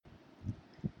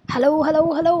Hello,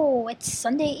 hello, hello. It's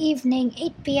Sunday evening,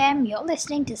 8 p.m. You're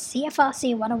listening to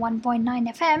CFRC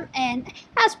 101.9 FM, and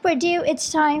as per due,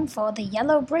 it's time for the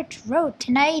Yellow Brick Road.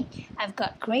 Tonight, I've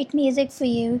got great music for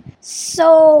you.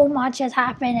 So much has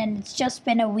happened, and it's just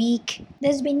been a week.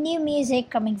 There's been new music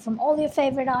coming from all your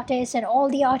favorite artists and all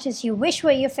the artists you wish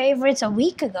were your favorites a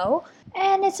week ago,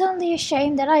 and it's only a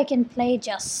shame that I can play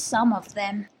just some of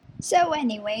them. So,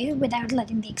 anyway, without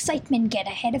letting the excitement get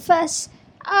ahead of us,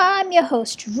 I'm your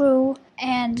host, Rue,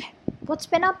 and what's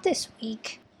been up this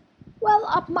week? Well,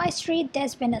 up my street,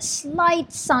 there's been a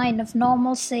slight sign of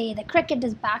normalcy. The cricket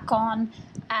is back on,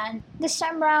 and this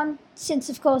time around, since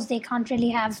of course they can't really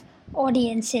have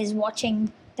audiences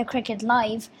watching the cricket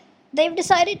live, they've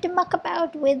decided to muck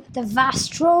about with the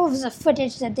vast troves of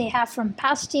footage that they have from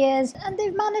past years, and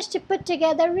they've managed to put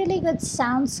together really good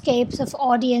soundscapes of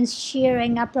audience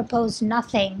cheering apropos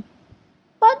nothing.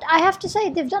 But I have to say,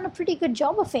 they've done a pretty good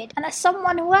job of it. And as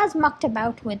someone who has mucked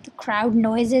about with crowd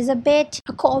noises a bit,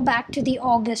 a callback to the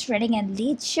August Reading and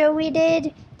Leeds show we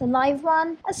did, the live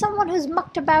one, as someone who's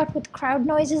mucked about with crowd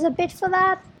noises a bit for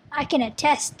that, I can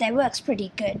attest their work's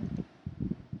pretty good.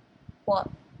 What?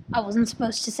 I wasn't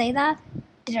supposed to say that?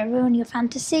 Did I ruin your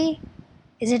fantasy?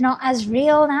 Is it not as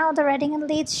real now, the Reading and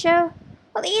Leeds show?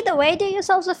 Well, either way, do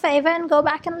yourselves a favor and go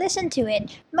back and listen to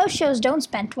it. Most shows don't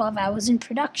spend 12 hours in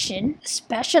production,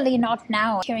 especially not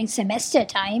now during semester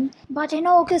time. But in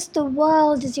August, the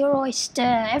world is your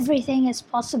oyster. Everything is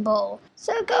possible.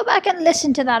 So go back and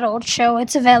listen to that old show.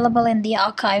 It's available in the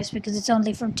archives because it's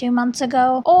only from 2 months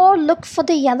ago. Or look for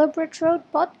the Yellow Brick Road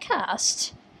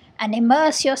podcast and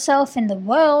immerse yourself in the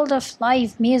world of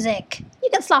live music.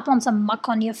 You can slap on some muck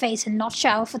on your face and not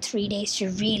shower for 3 days to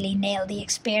really nail the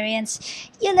experience.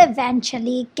 You'll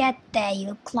eventually get there.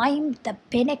 You'll climb the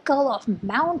pinnacle of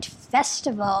Mount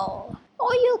Festival.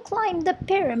 Or you'll climb the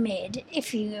pyramid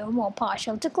if you're more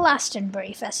partial to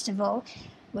Glastonbury Festival,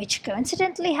 which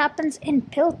coincidentally happens in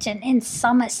Pilton in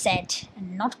Somerset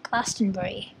and not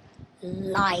Glastonbury.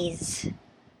 Lies.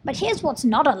 But here's what's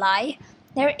not a lie.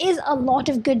 There is a lot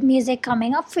of good music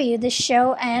coming up for you this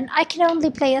show, and I can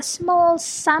only play a small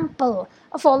sample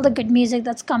of all the good music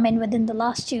that's come in within the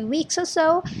last 2 weeks or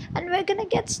so, and we're gonna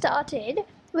get started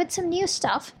with some new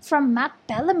stuff from Matt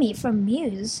Bellamy from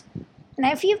Muse.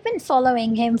 Now, if you've been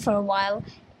following him for a while,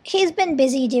 he's been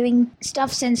busy doing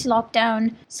stuff since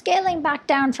lockdown, scaling back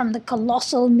down from the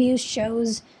colossal Muse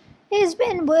shows. He's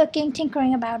been working,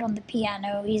 tinkering about on the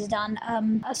piano. He's done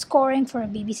a scoring for a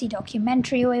BBC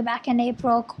documentary way back in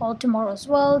April called Tomorrow's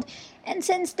World, and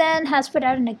since then has put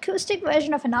out an acoustic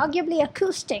version of an arguably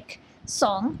acoustic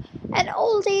song, an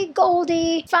oldie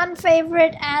goldie, fan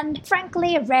favorite, and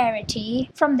frankly a rarity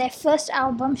from their first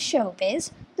album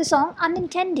Showbiz, the song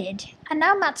Unintended. And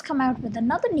now Matt's come out with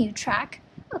another new track,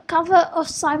 a cover of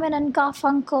Simon and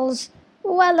Garfunkel's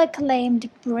well-acclaimed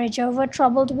Bridge Over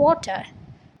Troubled Water.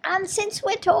 And since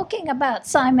we're talking about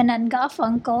Simon and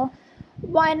Garfunkel,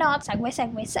 why not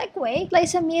segue, play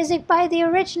some music by the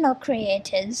original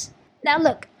creators? Now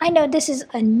look, I know this is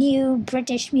a new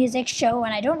British music show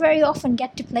and I don't very often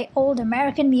get to play old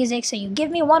American music, so you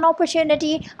give me one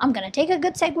opportunity, I'm gonna take a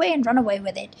good segue and run away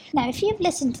with it. Now if you've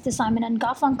listened to the Simon and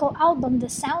Garfunkel album, The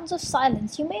Sounds of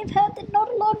Silence, you may have heard that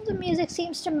not a lot of the music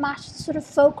seems to match the sort of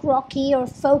folk rocky or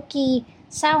folky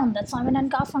sound that Simon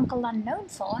and Garfunkel are known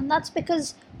for, and that's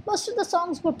because most of the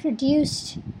songs were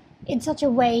produced in such a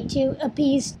way to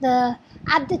appease the,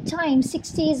 at the time,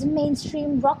 60s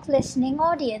mainstream rock listening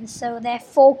audience, so their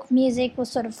folk music was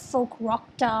sort of folk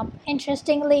rocked up.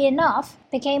 Interestingly enough,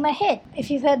 became a hit. If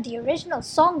you've heard the original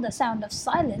song, The Sound of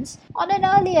Silence, on an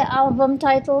earlier album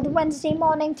titled Wednesday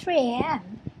Morning 3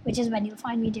 a.m., which is when you'll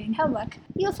find me doing homework,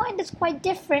 you'll find it's quite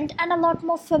different and a lot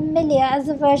more familiar as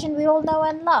the version we all know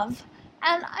and love.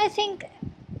 And I think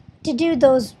to do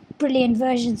those brilliant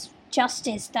versions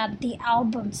justice that the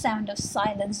album Sound of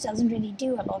Silence doesn't really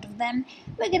do a lot of them,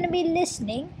 we're going to be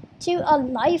listening to a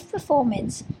live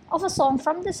performance of a song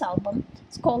from this album.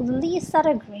 It's called The Leaves That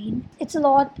Are Green. It's a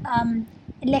lot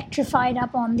electrified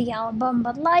up on the album,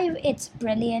 but live it's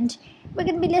brilliant. We're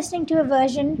going to be listening to a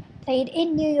version played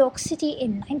in New York City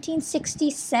in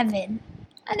 1967,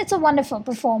 and it's a wonderful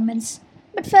performance.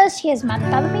 But first, here's Matt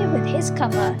Bellamy with his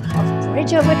cover of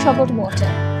Bridge Over Troubled Water.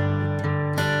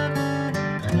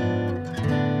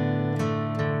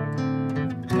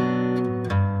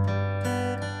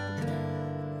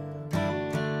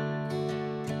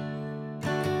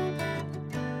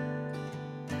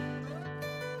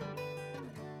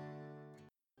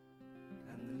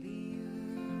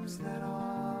 That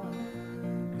are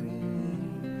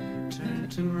green turn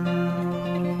to brown.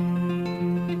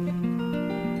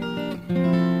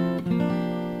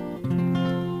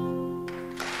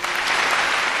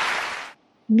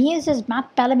 Muse's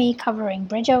Matt Bellamy covering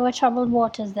Bridge Over Troubled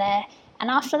Waters there, and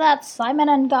after that Simon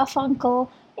and Garfunkel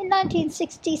in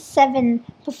 1967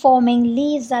 performing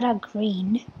Leaves That Are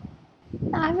Green.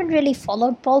 Now, I haven't really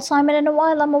followed Paul Simon in a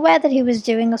while. I'm aware that he was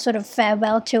doing a sort of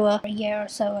farewell tour a year or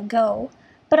so ago,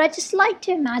 but I just like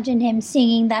to imagine him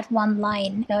singing that one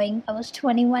line, going, I was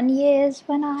 21 years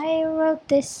when I wrote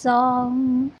this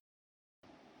song,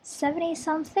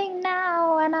 70-something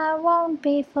now and I won't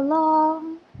be for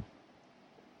long.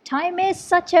 Time is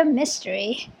such a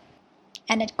mystery,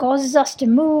 and it causes us to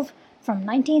move from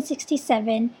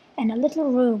 1967 in a little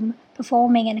room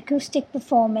performing an acoustic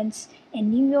performance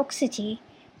in New York City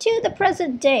to the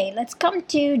present day. Let's come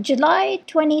to July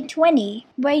 2020,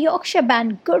 where Yorkshire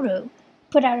band Guru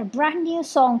put out a brand new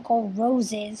song called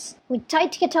Roses, with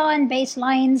tight guitar and bass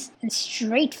lines and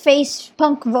straight-faced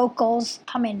punk vocals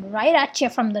coming right at you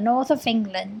from the north of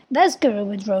England. There's Guru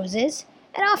with Roses.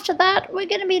 And after that, we're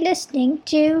going to be listening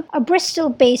to a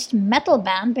Bristol-based metal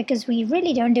band, because we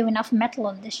really don't do enough metal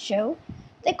on this show.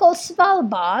 They're called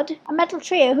Svalbard, a metal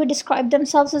trio who describe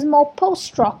themselves as more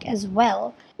post-rock as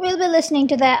well. We'll be listening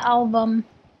to their album,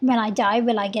 When I Die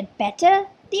Will I Get Better?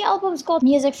 The album's got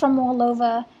music from all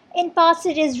over. In parts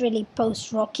it is really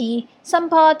post-rocky. Some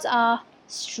parts are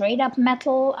straight-up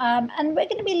metal. And we're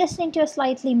going to be listening to a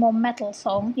slightly more metal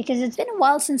song, because it's been a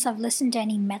while since I've listened to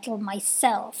any metal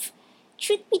myself.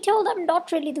 Truth be told, I'm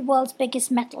not really the world's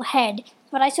biggest metalhead,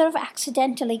 but I sort of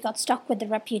accidentally got stuck with the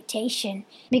reputation,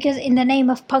 because in the name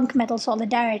of punk metal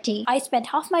solidarity, I spent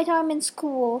half my time in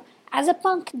school as a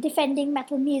punk defending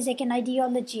metal music and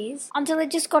ideologies, until it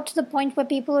just got to the point where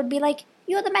people would be like,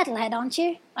 you're the metalhead, aren't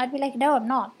you? I'd be like, no, I'm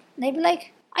not. And they'd be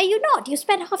like, are you not? You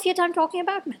spent half your time talking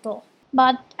about metal.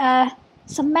 But,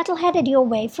 some metal headed your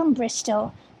way from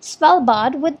Bristol,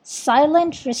 Svalbard with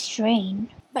Silent Restraint.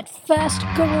 But first,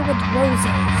 Guru with Roses.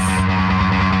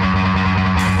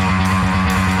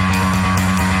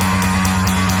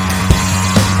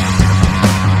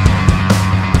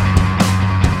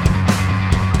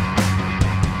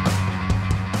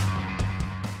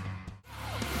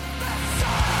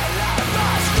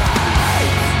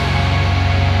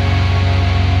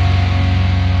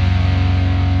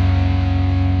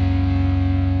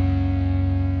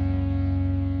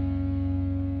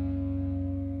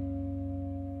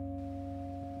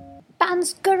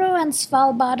 Bands Guru and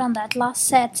Svalbard on that last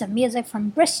set, some music from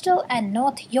Bristol and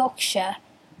North Yorkshire.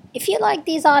 If you like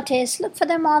these artists, look for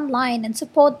them online and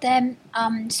support them,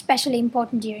 especially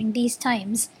important during these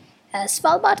times.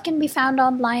 Svalbard can be found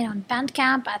online on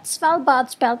Bandcamp at Svalbard,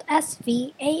 spelled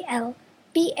Svalbard,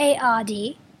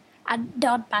 at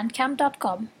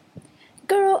 .bandcamp.com.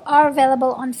 Guru are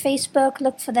available on Facebook.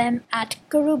 Look for them at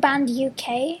Guru Band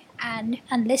UK and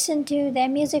listen to their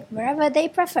music wherever they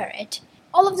prefer it.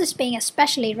 All of this being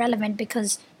especially relevant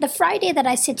because the Friday that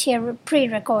I sit here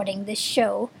pre-recording this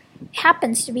show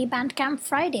happens to be Bandcamp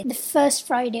Friday, the first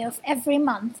Friday of every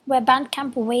month, where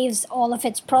Bandcamp waives all of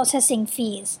its processing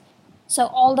fees. So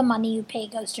all the money you pay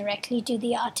goes directly to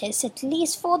the artist, at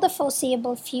least for the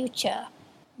foreseeable future.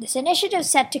 This initiative is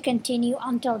set to continue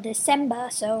until December,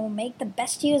 so make the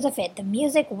best use of it. The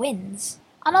music wins.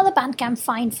 Another Bandcamp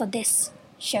find for this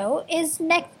show is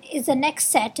the next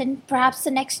set and perhaps the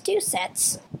next two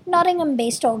sets.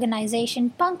 Nottingham-based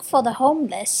organisation Punk for the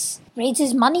Homeless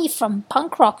raises money from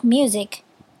punk rock music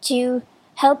to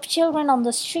help children on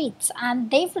the streets, and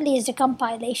they've released a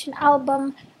compilation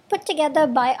album put together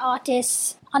by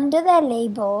artists under their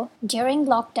label during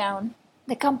lockdown.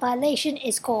 The compilation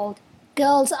is called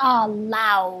Girls Are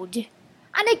Loud,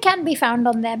 and it can be found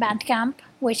on their Bandcamp,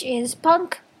 which is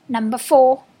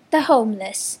punk4 the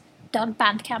homeless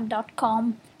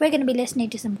 .bandcamp.com. We're going to be listening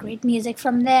to some great music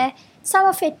from there. Some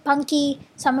of it punky,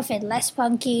 some of it less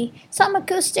punky, some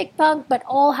acoustic punk, but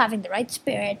all having the right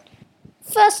spirit.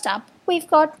 First up, we've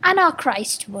got Anna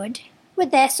Christwood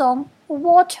with their song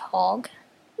Warthog,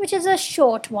 which is a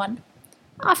short one.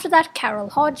 After that, Carol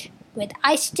Hodge with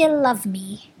I Still Love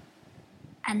Me.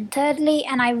 And thirdly,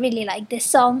 and I really like this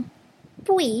song,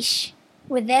 Puish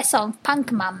with their song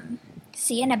Punk Mum.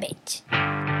 See you in a bit.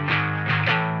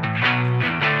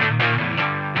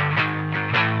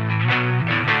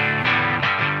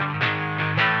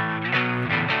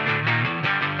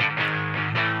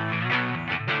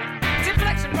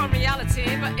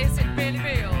 But is it really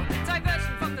real?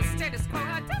 Diversion from the status quo.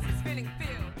 How does this feeling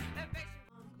feel?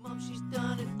 Mom, she's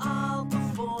done it all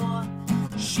before.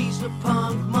 She's a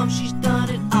punk, mom, she's done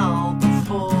it all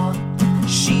before.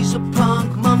 She's a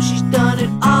punk, mom, she's done it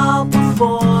all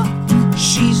before.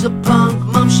 She's a punk,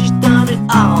 mom, she's done it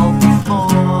all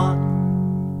before.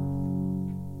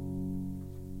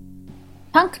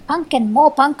 Punk, punk, and more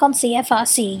punk on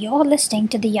CFRC. You're listening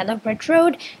to The Yellow Brick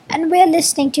Road, and we're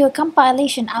listening to a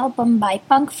compilation album by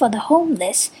Punk for the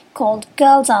Homeless called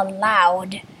Girls Are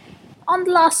Loud. On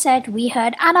the last set, we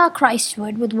heard Anna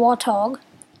Christwood with Warthog,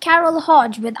 Carol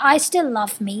Hodge with I Still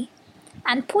Love Me,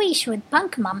 and Puish with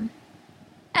Punk Mum.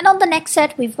 And on the next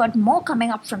set, we've got more coming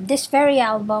up from this very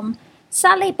album: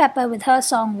 Sally Pepper with her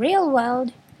song Real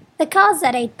World, The Cars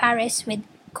That Ate Paris with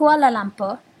Kuala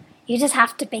Lumpur, you just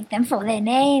have to pick them for their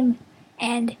name,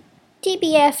 and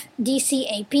TBF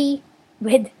DCAP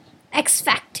with X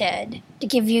Factored to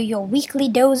give you your weekly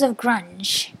dose of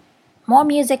grunge. More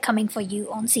music coming for you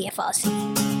on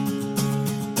CFRC.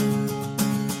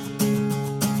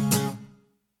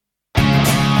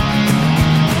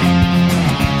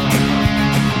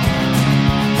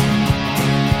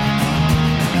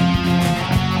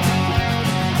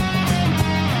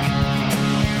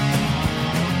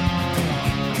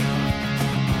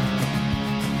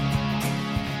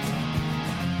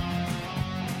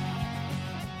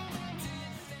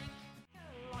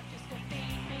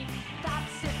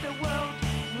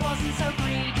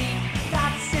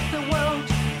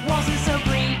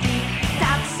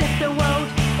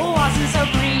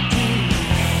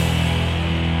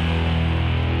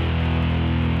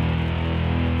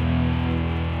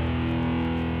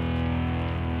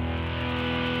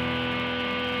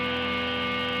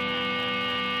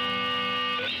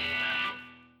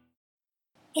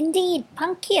 Indeed,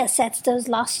 punkier sets those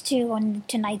last two on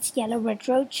tonight's Yellow Brick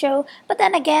Road show, but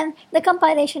then again, the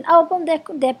compilation album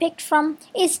they're picked from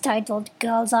is titled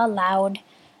Girls Are Loud.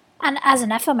 And as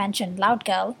an aforementioned loud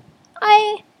girl,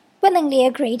 I willingly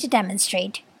agree to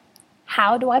demonstrate.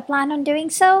 How do I plan on doing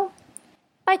so?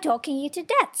 By talking you to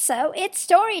death, so it's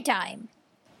story time!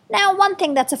 Now, one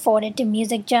thing that's afforded to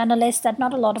music journalists that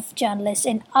not a lot of journalists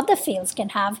in other fields can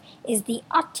have is the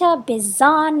utter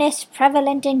bizarreness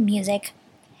prevalent in music.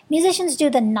 Musicians do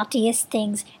the nuttiest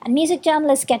things, and music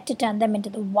journalists get to turn them into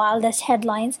the wildest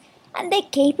headlines, and they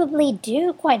capably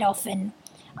do quite often.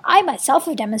 I myself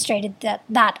have demonstrated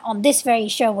that on this very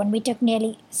show when we took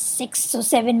nearly 6 or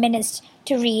 7 minutes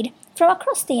to read, from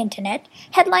across the internet,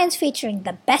 headlines featuring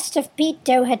the best of Pete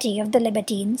Doherty of the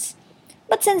Libertines.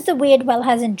 But since the weird well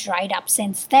hasn't dried up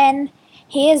since then,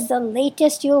 here's the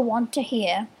latest you'll want to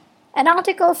hear. An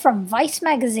article from Vice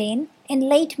magazine in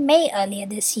late May earlier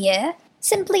this year,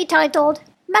 simply titled,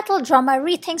 Metal Drummer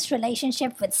Rethinks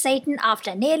Relationship with Satan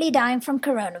After Nearly Dying from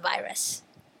Coronavirus.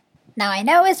 Now I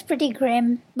know it's pretty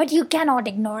grim, but you cannot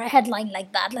ignore a headline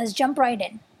like that. Let's jump right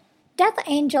in. Death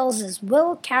Angels'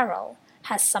 Will Carroll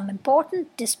has some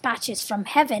important dispatches from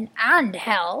heaven and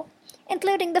hell,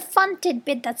 including the fun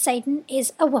tidbit that Satan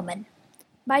is a woman,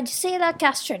 by Gisela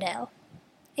Castrodale,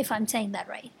 if I'm saying that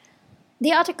right.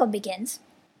 The article begins,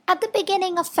 at the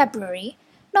beginning of February,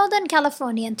 Northern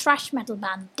Californian thrash metal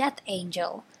band Death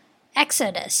Angel,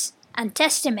 Exodus, and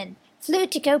Testament flew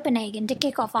to Copenhagen to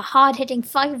kick off a hard-hitting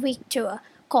 5-week tour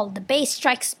called The Bass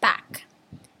Strikes Back.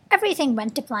 Everything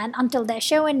went to plan until their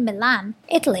show in Milan,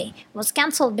 Italy, was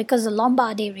cancelled because the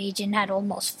Lombardy region had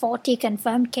almost 40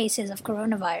 confirmed cases of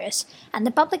coronavirus, and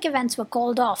the public events were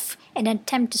called off in an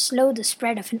attempt to slow the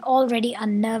spread of an already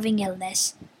unnerving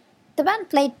illness. The band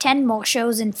played 10 more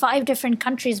shows in 5 different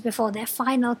countries before their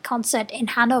final concert in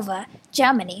Hanover,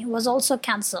 Germany, was also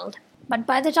cancelled. But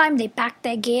by the time they packed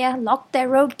their gear, locked their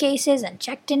road cases, and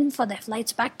checked in for their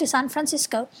flights back to San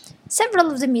Francisco, several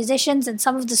of the musicians and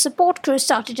some of the support crew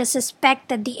started to suspect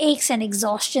that the aches and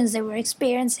exhaustions they were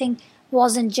experiencing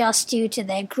wasn't just due to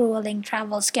their grueling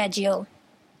travel schedule.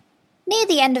 Near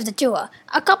the end of the tour,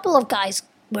 a couple of guys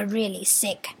were really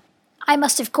sick. I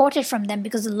must have caught it from them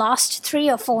because the last 3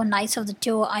 or 4 nights of the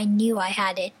tour I knew I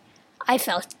had it. I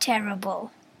felt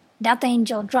terrible. Death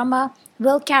Angel drummer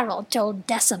Will Carroll told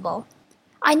Decibel,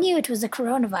 I knew it was the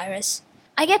coronavirus.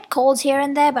 I get colds here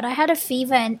and there, but I had a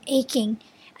fever and aching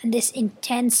and this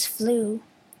intense flu.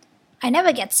 I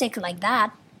never get sick like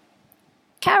that.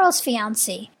 Carol's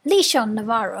fiancé, Lishon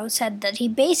Navarro, said that he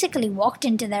basically walked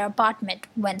into their apartment,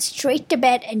 went straight to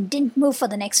bed and didn't move for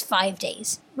the next 5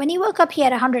 days. When he woke up, he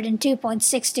had a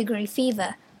 102.6-degree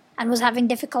fever and was having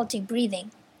difficulty breathing.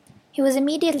 He was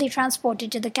immediately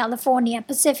transported to the California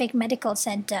Pacific Medical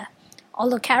Center,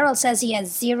 although Carol says he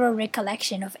has zero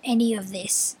recollection of any of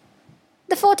this.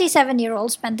 The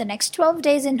 47-year-old spent the next 12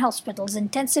 days in hospital's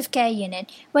intensive care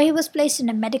unit, where he was placed in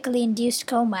a medically induced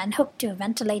coma and hooked to a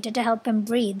ventilator to help him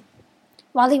breathe.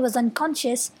 While he was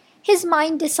unconscious, his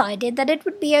mind decided that it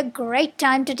would be a great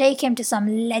time to take him to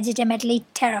some legitimately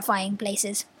terrifying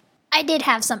places. I did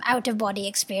have some out-of-body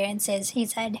experiences, he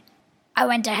said. I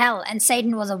went to hell, and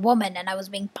Satan was a woman, and I was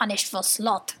being punished for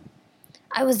sloth.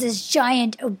 I was this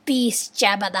giant, obese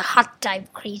Jabba the Hutt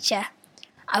type creature.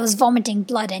 I was vomiting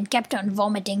blood and kept on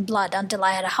vomiting blood until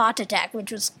I had a heart attack,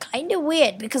 which was kind of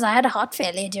weird because I had a heart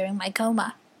failure during my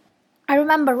coma. I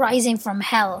remember rising from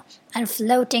hell and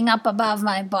floating up above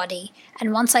my body,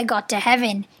 and once I got to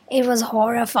heaven, it was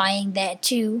horrifying there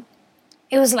too.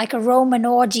 It was like a Roman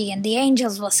orgy, and the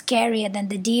angels were scarier than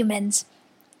the demons.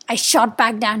 I shot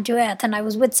back down to earth, and I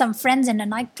was with some friends in a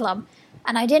nightclub,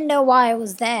 and I didn't know why I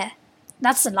was there.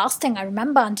 That's the last thing I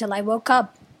remember until I woke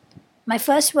up. My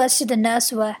first words to the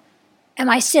nurse were, "Am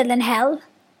I still in hell?"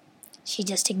 She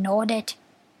just ignored it.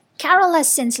 Carol has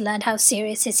since learned how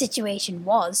serious his situation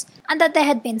was, and that there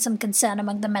had been some concern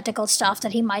among the medical staff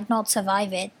that he might not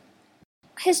survive it.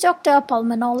 His doctor, a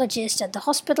pulmonologist at the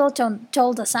hospital,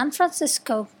 told the San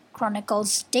Francisco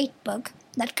Chronicle's date book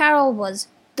that Carol was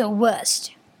the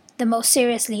worst, the most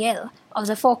seriously ill, of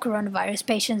the 4 coronavirus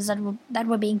patients that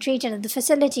were being treated at the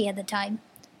facility at the time.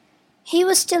 He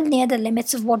was still near the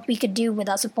limits of what we could do with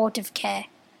our supportive care,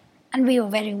 and we were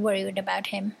very worried about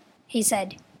him, he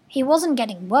said. He wasn't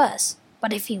getting worse,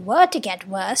 but if he were to get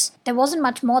worse, there wasn't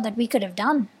much more that we could have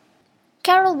done.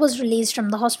 Carol was released from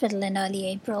the hospital in early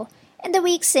April. In the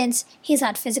weeks since, he's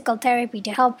had physical therapy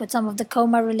to help with some of the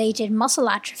coma-related muscle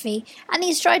atrophy, and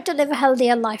he's tried to live a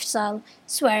healthier lifestyle,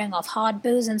 swearing off hard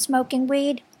booze and smoking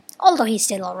weed, although he's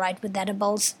still alright with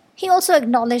edibles. He also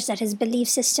acknowledged that his belief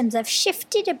systems have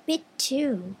shifted a bit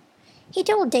too. He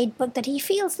told Datebook that he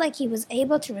feels like he was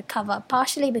able to recover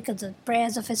partially because of the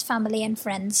prayers of his family and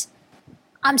friends.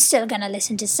 "I'm still gonna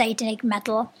listen to satanic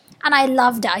metal, and I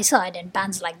love Dicide and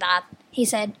bands like that," he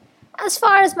said. "As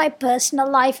far as my personal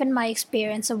life and my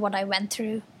experience of what I went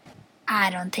through, I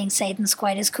don't think Satan's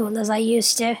quite as cool as I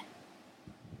used to."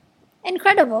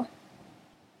 Incredible.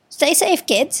 Stay safe,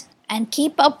 kids, and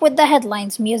keep up with the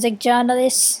headlines, music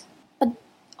journalists. But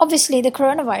obviously the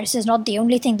coronavirus is not the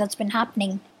only thing that's been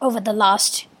happening over the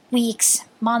last weeks,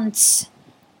 months.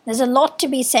 There's a lot to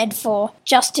be said for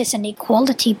justice and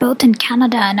equality both in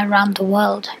Canada and around the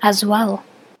world as well.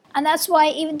 And that's why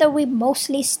even though we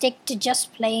mostly stick to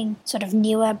just playing sort of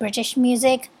newer British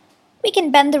music, we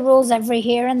can bend the rules every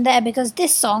here and there because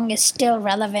this song is still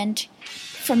relevant.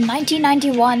 From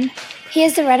 1991,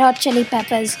 here's the Red Hot Chili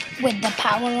Peppers with The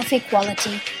Power of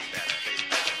Equality.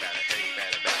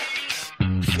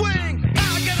 Swing,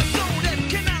 I got a soul that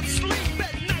cannot sleep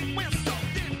at night when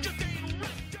something just ain't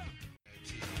right.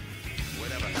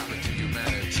 Whatever happened to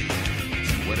humanity?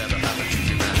 Whatever happened to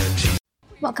humanity?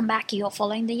 Welcome back, you're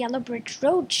following the Yellow Brit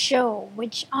Roadshow,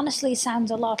 which honestly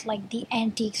sounds a lot like the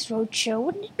Antiques Roadshow.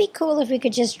 Wouldn't it be cool if we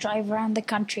could just drive around the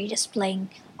country just playing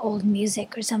old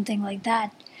music or something like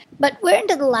that? But we're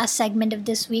into the last segment of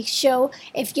this week's show.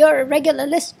 If you're a regular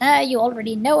listener, you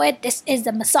already know it. This is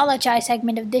the Masala Chai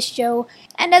segment of this show.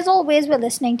 And as always, we're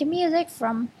listening to music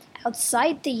from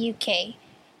outside the UK.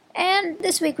 And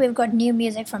this week we've got new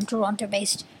music from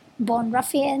Toronto-based Born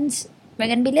Ruffians. We're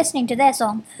going to be listening to their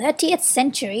song 30th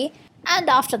Century, and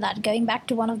after that going back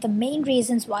to one of the main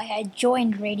reasons why I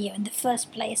joined radio in the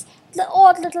first place, the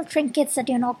odd little trinkets that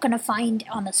you're not going to find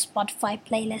on a Spotify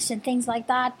playlist and things like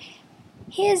that.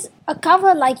 Here's a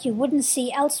cover like you wouldn't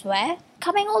see elsewhere.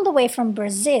 Coming all the way from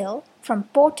Brazil, from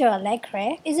Porto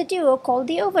Alegre, is a duo called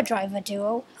the Overdriver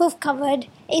Duo, who've covered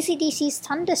AC/DC's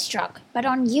Thunderstruck, but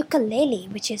on ukulele,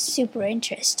 which is super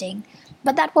interesting.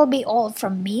 But that will be all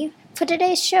from me for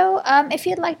today's show. If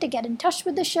you'd like to get in touch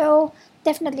with the show,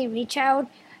 definitely reach out.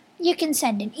 You can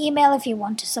send an email if you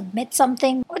want to submit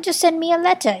something, or just send me a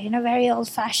letter, very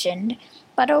old-fashioned.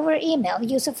 But over email,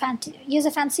 use a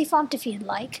fancy font if you'd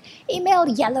like. Email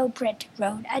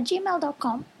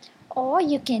yellowbritroad@gmail.com, or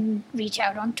you can reach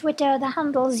out on Twitter. The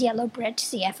handle's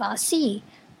yellowbritcfrc.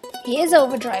 Here's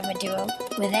Overdriver Duo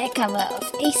with their cover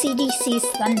of AC/DC's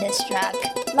Thunderstruck.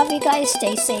 Love you guys,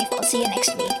 stay safe, I'll see you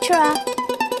next week. Ta-ra!